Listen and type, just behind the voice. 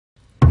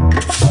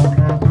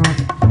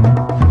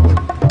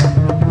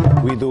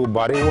We do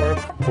body work,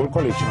 full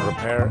collision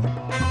repair.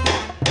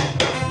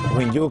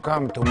 When you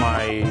come to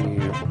my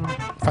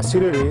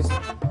facilities,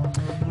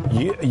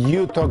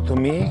 you talk to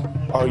me,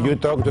 or you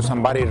talk to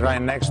somebody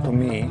right next to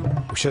me,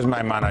 which is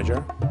my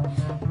manager,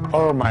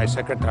 or my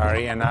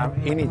secretary, and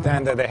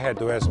anytime that they had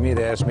to ask me,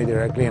 they ask me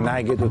directly, and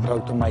I get to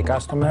talk to my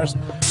customers.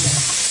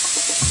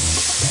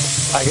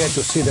 I get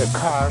to see the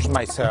cars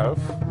myself.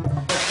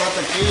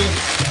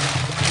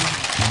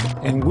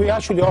 And we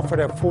actually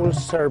offer a full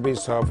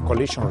service of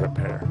collision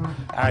repair.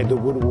 I do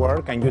good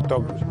work, and you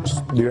talk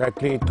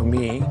directly to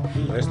me.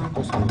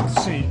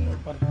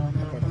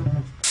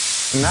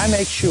 And I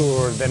make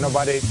sure that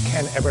nobody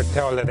can ever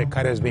tell that the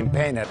car has been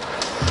painted.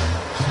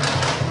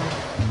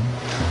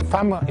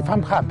 If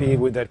I'm happy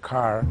with that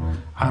car,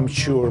 I'm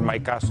sure my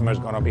customer is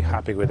going to be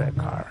happy with that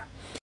car.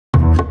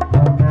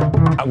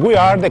 We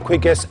are the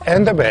quickest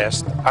and the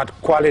best at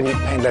quality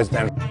paintless.